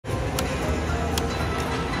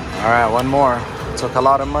right, one more. Took a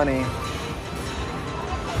lot of money.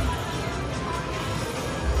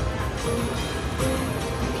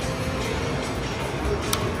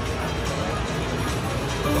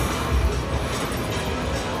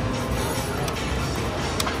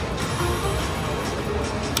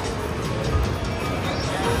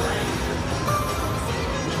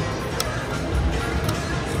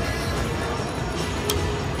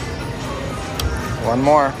 One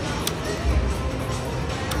more.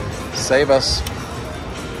 Save us.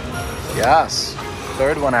 Yes.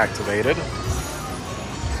 Third one activated.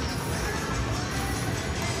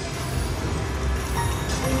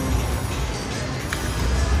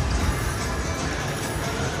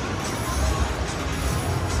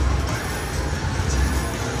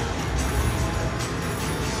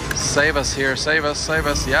 Save us here. Save us. Save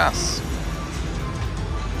us. Yes.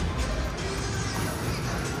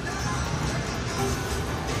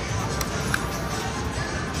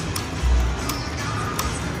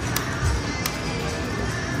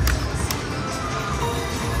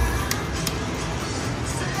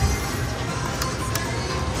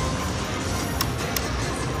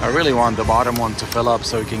 I really want the bottom one to fill up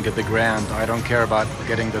so we can get the grand. I don't care about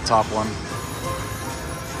getting the top one.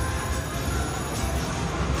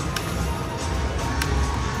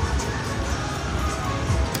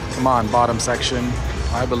 Come on, bottom section.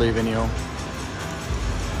 I believe in you.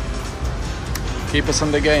 Keep us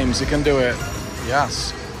in the games. You can do it.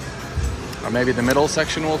 Yes. Or maybe the middle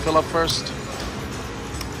section will fill up first.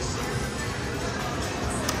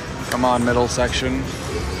 Come on, middle section.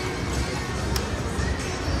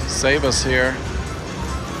 Save us here.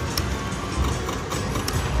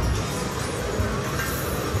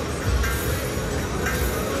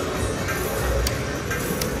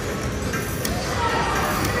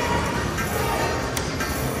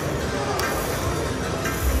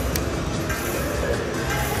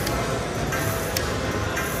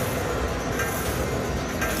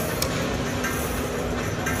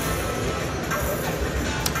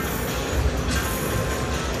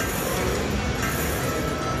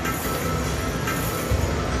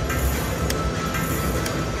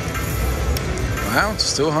 Wow,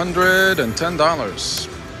 it's $210.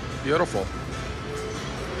 Beautiful.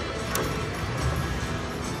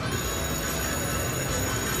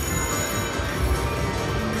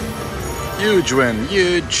 Huge win,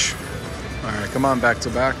 huge. All right, come on, back to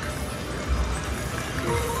back.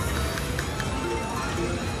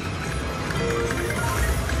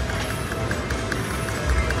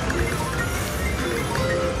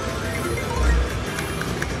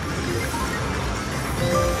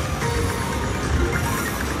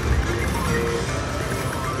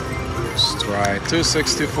 Try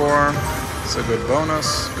 264. It's a good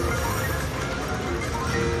bonus.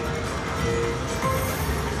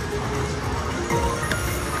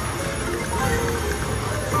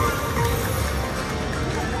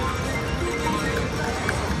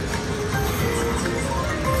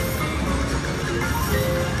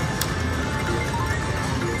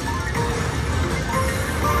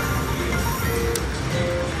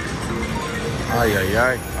 Ay, ay,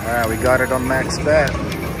 ay. All right, we got it on max bet.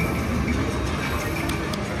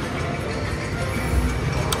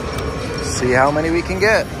 See how many we can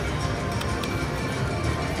get.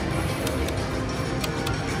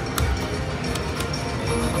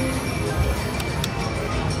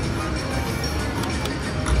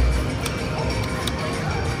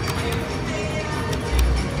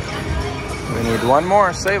 We need one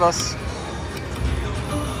more. Save us.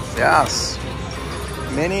 Yes.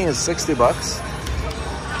 Mini is 60 bucks.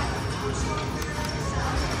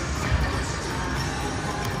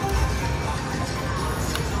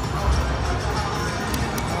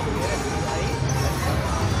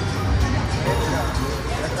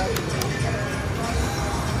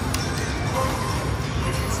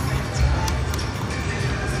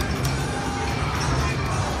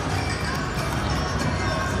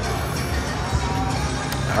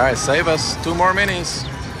 All right, save us. Two more minis.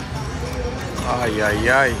 Ay, ay,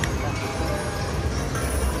 ay.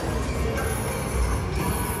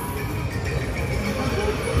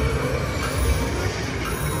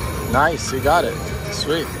 Nice, you got it.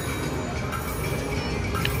 Sweet.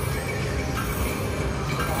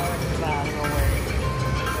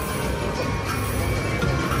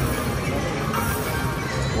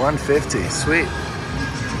 $150, sweet.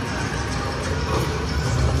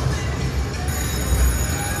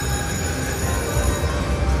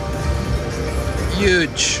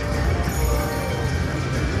 Huge.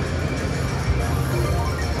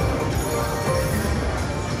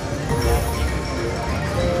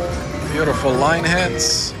 Beautiful line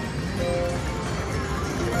heads.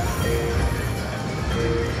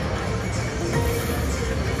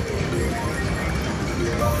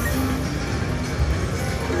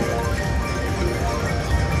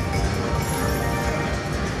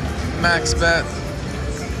 max bet.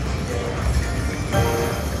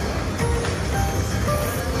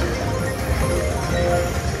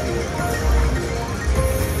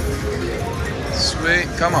 Sweet,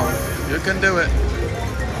 come on, you can do it.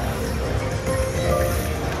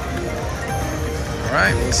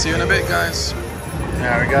 Alright, we'll see you in a bit, guys.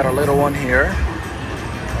 Now we got a little one here.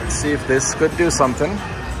 Let's see if this could do something.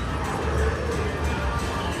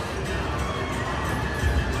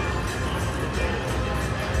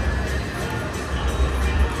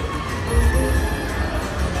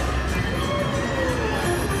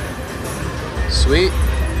 Sweet.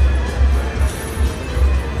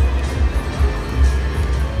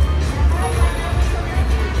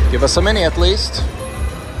 Give us a mini at least.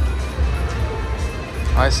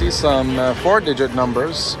 I see some 4-digit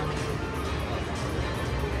numbers.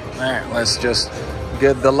 Alright, let's just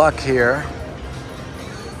get the luck here.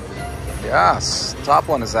 Yes, top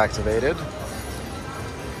one is activated.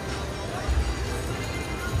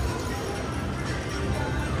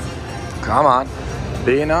 Come on,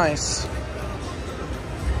 be nice.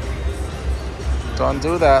 Don't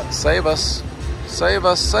do that. Save us. Save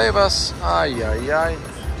us, save us. Ay, ay, ay.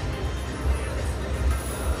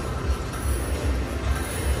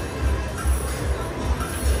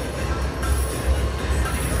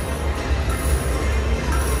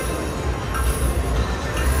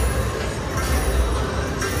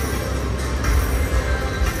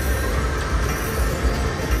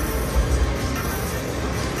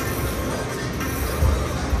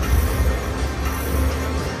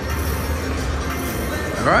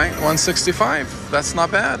 All right, 165. That's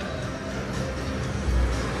not bad.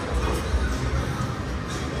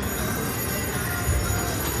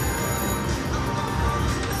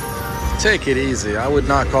 Take it easy. I would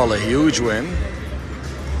not call a huge win.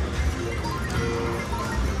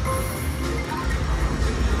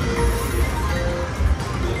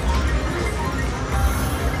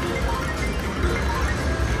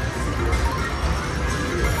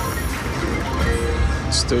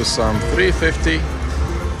 Let's do some 350.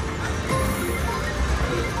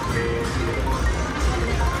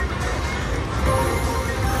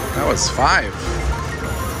 That was 5.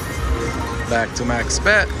 Back to max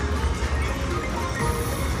bet.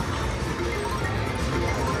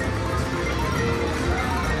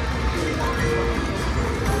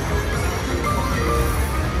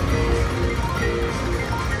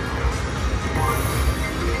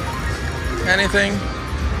 Anything?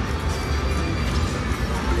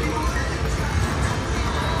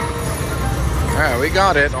 All right, we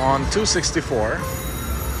got it on 264.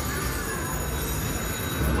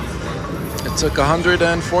 It took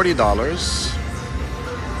 $140.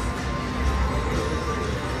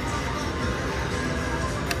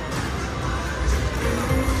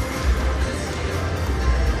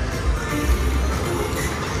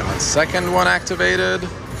 Got second one activated.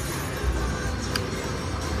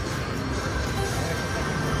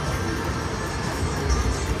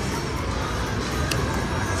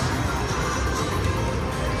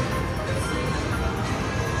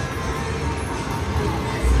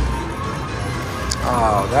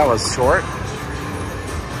 Oh, that was short.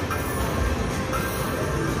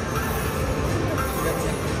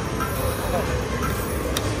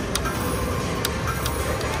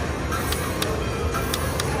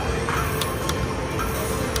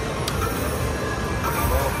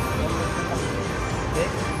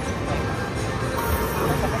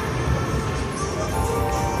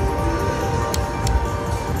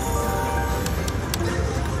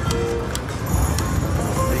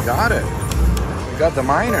 We got it. Got the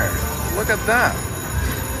minor. Look at that.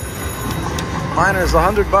 Minor's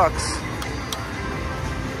 $100.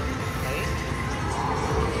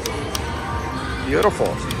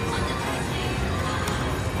 Beautiful.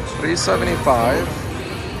 375.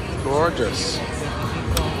 Gorgeous.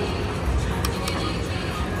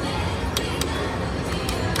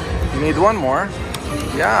 You need one more?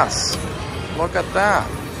 Yes. Look at that.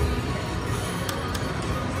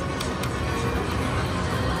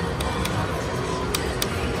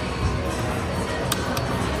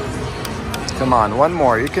 Come on, one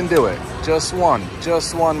more. You can do it. Just one.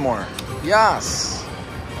 Just one more. Yes.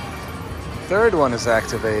 Third one is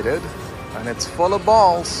activated, and it's full of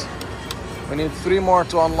balls. We need 3 more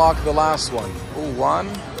to unlock the last one. Ooh, 1,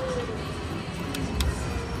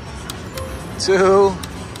 2.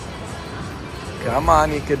 Come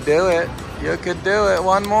on, you could do it. You could do it.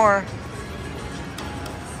 One more.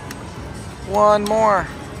 One more.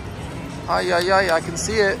 Ay, ay, ay, I can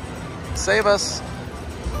see it. Save us.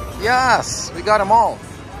 Yes, we got them all.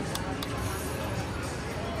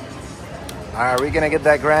 Are we gonna get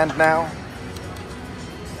that grand now?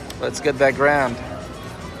 Let's get that grand.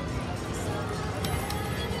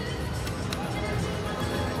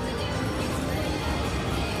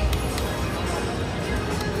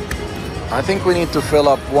 I think we need to fill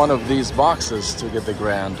up one of these boxes to get the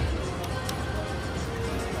grand.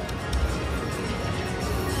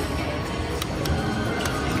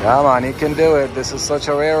 Come on, you can do it. This is such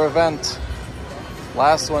a rare event.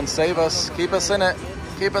 Last one, save us. Keep us in it.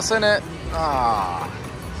 Keep us in it. Ah.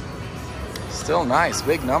 Still nice.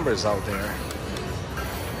 Big numbers out there.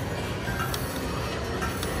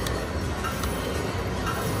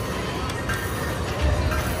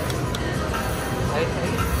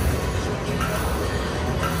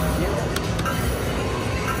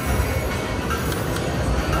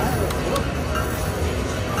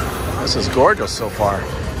 This is gorgeous so far.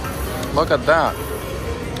 Look at that.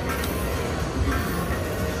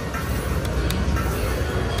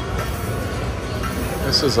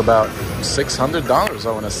 This is about $600,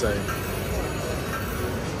 I want to say.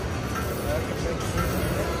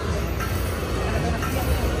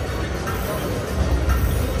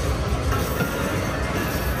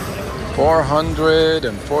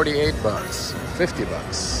 $448, 50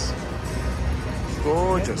 bucks.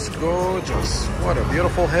 Gorgeous, gorgeous. What a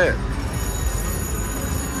beautiful hit.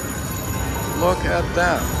 Look at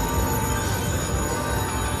that.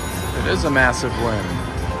 It is a massive win.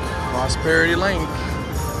 Prosperity Link.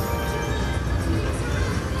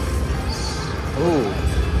 Ooh.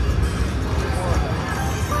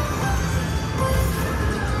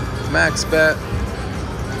 Max bet.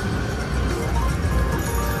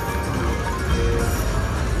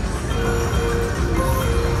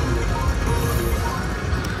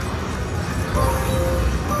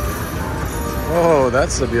 Oh,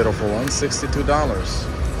 that's a beautiful one, $62.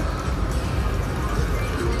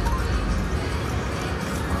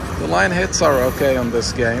 The line hits are okay on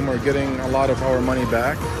this game. We're getting a lot of our money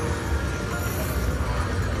back.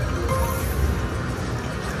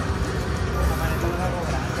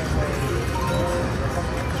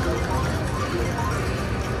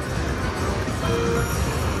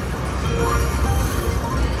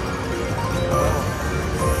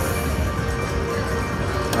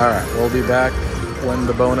 Alright, we'll be back when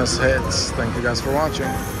the bonus hits. Thank you guys for watching.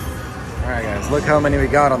 Alright guys, look how many we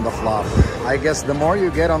got on the flop. I guess the more you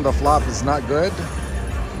get on the flop is not good.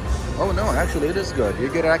 Oh no, actually it is good. You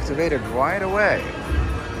get activated right away.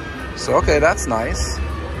 So okay, that's nice.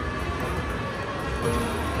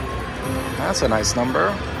 That's a nice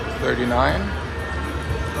number. 39.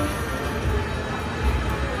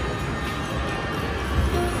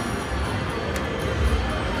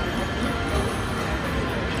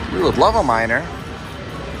 We would love a minor.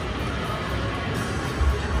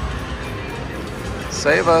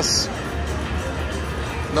 Save us.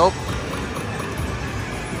 Nope.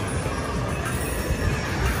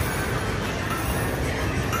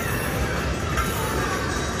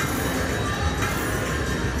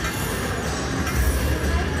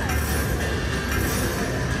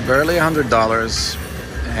 Barely $100,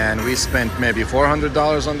 and we spent maybe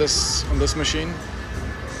 $400 on this machine.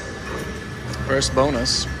 First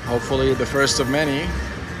bonus, hopefully the first of many.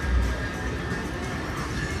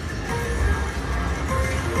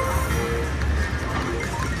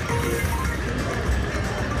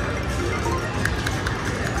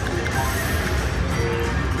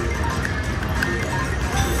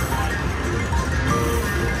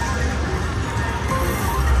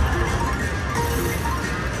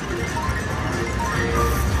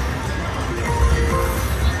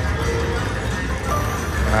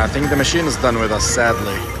 I think the machine is done with us,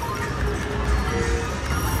 sadly.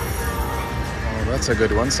 Oh, that's a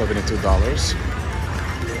good one, $72.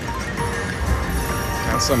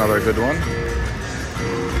 That's another good one.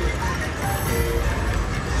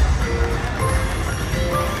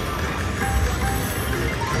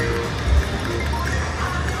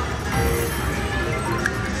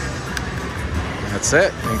 That's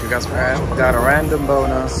it. Thank you guys for watching. Got a random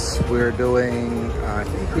bonus. We're doing, I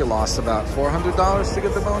think we lost about $400 to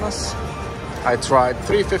get the bonus. I tried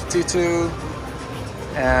 352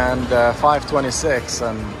 and 526,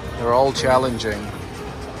 and they're all challenging.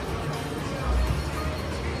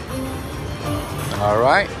 All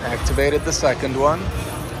right, activated the second one.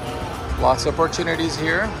 Lots of opportunities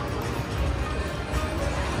here.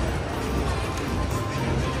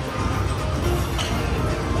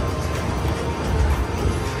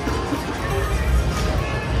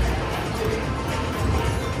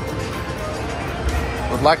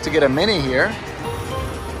 Would like to get a mini here.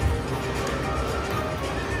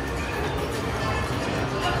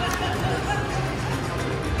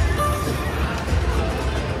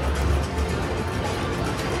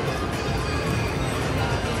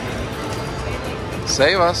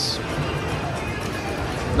 Save us.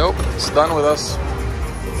 Nope, it's done with us.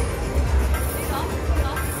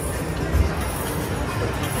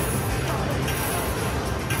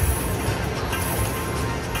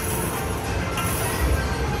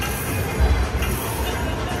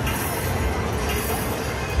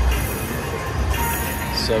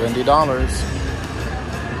 $70.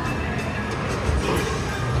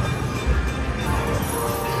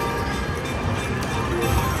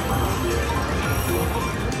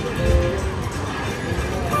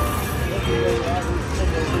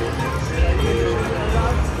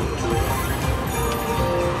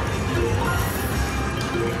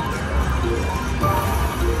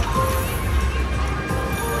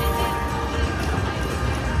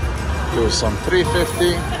 Here's some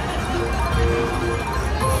 $3.50.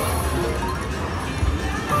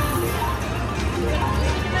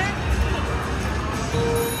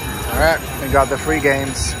 All right, we got the free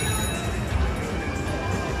games.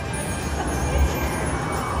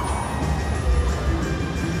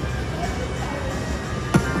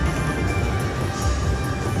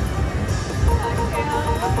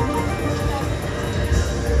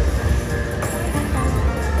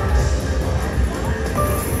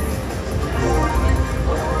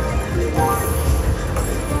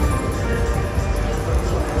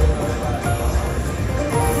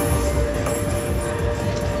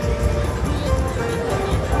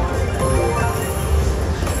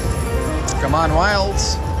 Come on,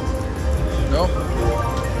 Wilds. Nope.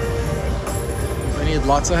 We need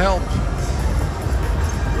lots of help.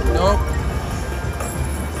 Nope.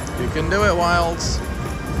 You can do it, Wilds.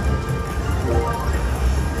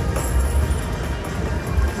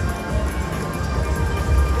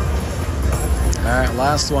 All right,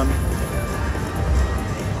 last one.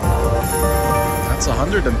 That's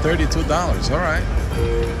 $132. All right.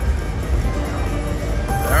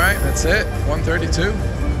 All right, that's it. 132.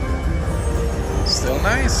 Still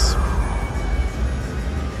nice.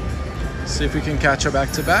 See if we can catch her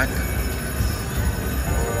back to back.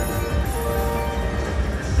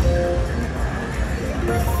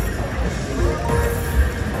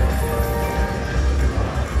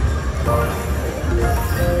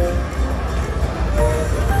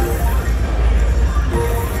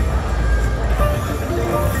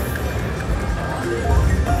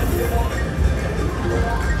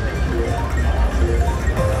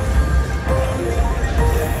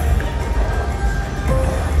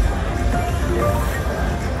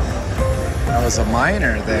 Was a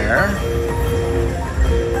minor there.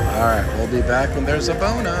 All right, we'll be back when there's a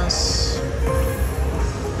bonus.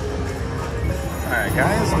 All right,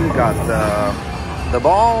 guys, we got the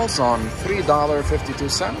balls on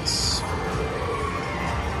 $3.52.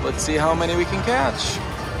 Let's see how many we can catch.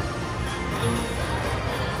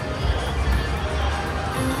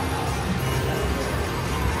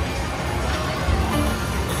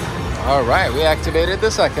 All right, we activated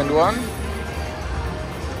the second one.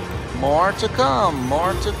 More to come,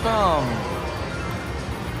 more to come.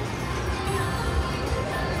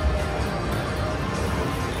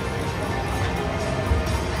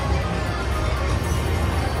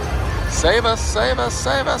 Save us, save us,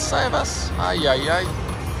 save us, save us. Ay, ay, ay.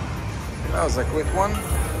 That was a quick one.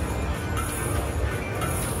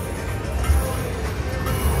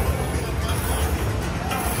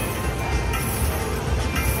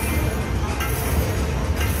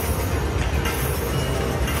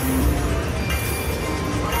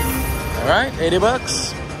 All right, 80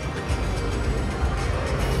 bucks.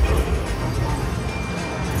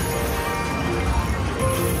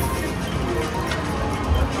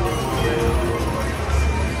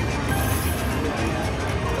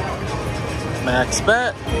 Max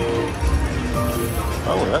bet.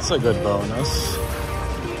 Oh, that's a good bonus.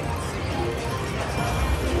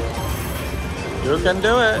 You can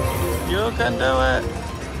do it. You can do it.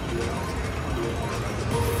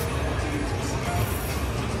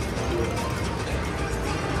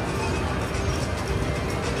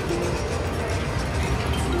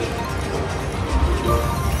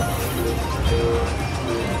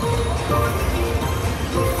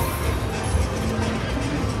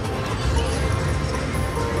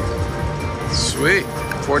 Sweet,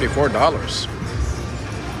 $44.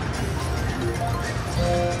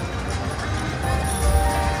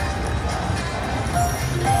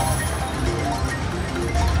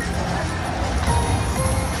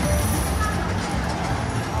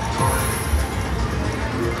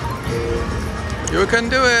 You can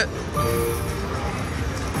do it.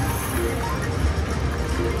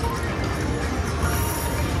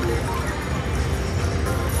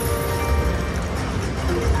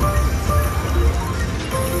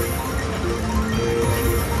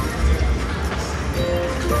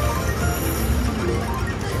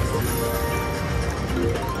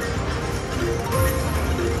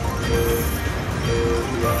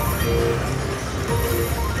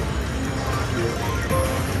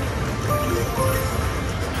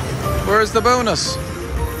 Where's the bonus?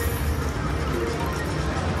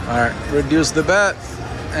 All right, reduce the bet.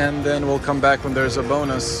 and then we'll come back when there's a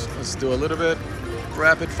bonus. Let's do a little bit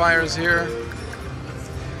rapid fires here.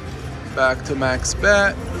 Back to max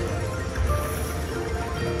bet.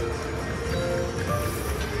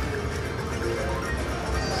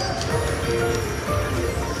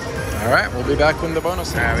 All right, we'll be back when the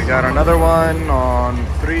bonus. And we got another one on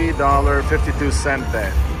 $3.52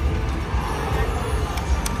 bet.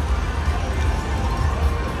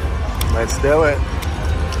 Let's do it.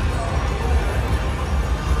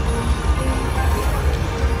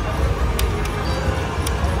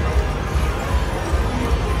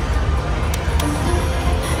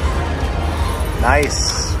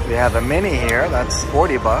 Nice. We have a mini here. That's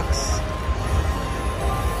 40 bucks.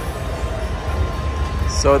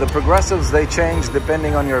 So the progressives, they change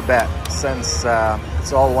depending on your bet, since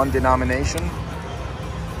it's all one denomination.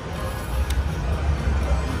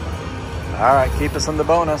 All right, keep us on the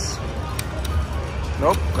bonus.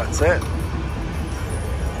 Nope, that's it.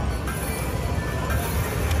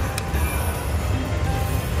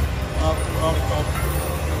 Up.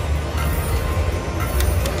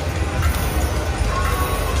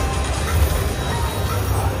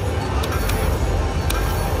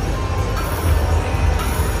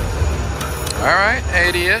 All right,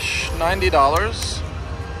 80-ish, $90.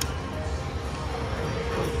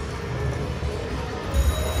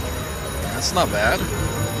 That's not bad.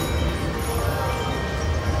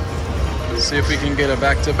 Let's see if we can get a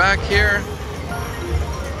back-to-back here.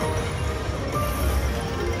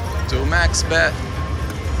 Do max bet.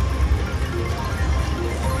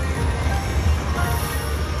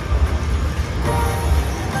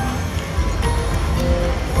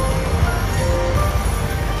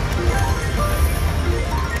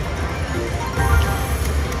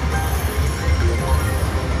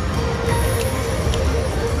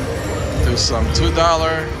 Do some $2.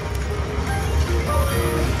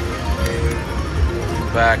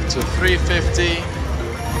 Back to $3.50.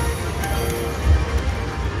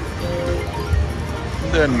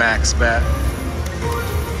 Then max bet.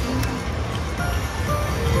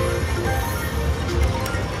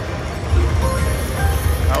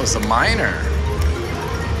 That was a minor.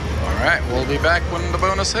 Alright, we'll be back when the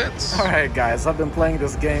bonus hits. Alright guys, I've been playing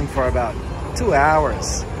this game for about 2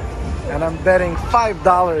 hours. And I'm betting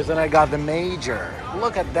 $5 and I got the major.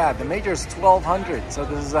 Look at that, the major is $1,200, so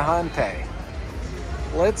this is a hand pay.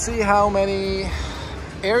 Let's see how many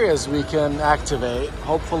areas we can activate.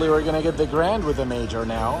 Hopefully we're gonna get the grand with the major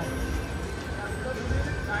now.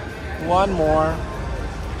 One more.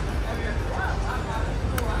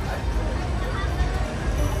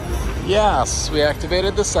 Yes, we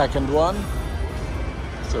activated the second one.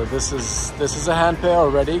 So this is a hand pay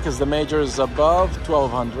already because the major is above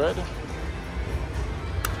 1,200.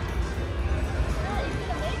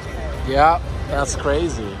 Yeah, that's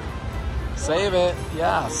crazy. Save it,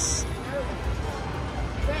 yes.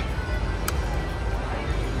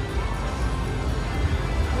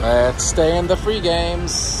 Let's stay in the free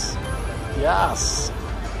games. Yes.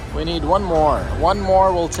 We need one more. One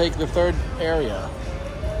more will take the third area.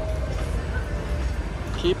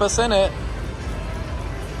 Keep us in it.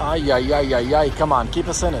 Ay, ay, ay, ay, ay. Come on, keep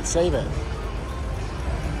us in it. Save it.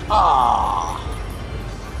 Ah.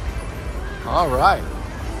 All right.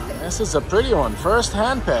 This is a pretty one. First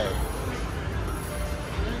hand pay.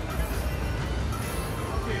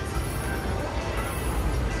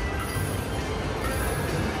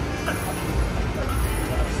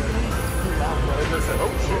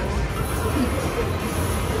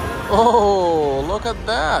 Oh, look at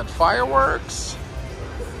that. Fireworks.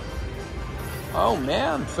 Oh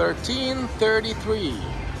man, 1333.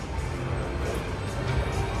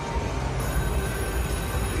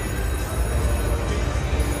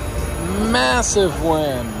 Massive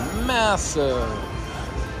win. Massive.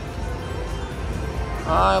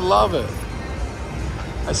 I love it.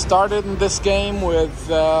 I started in this game with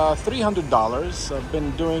 $300. I've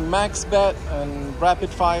been doing max bet and rapid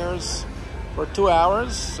fires for 2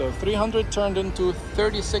 hours. So 300 turned into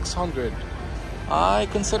 3,600. I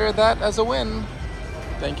consider that as a win.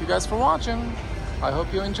 Thank you guys for watching. I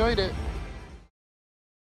hope you enjoyed it.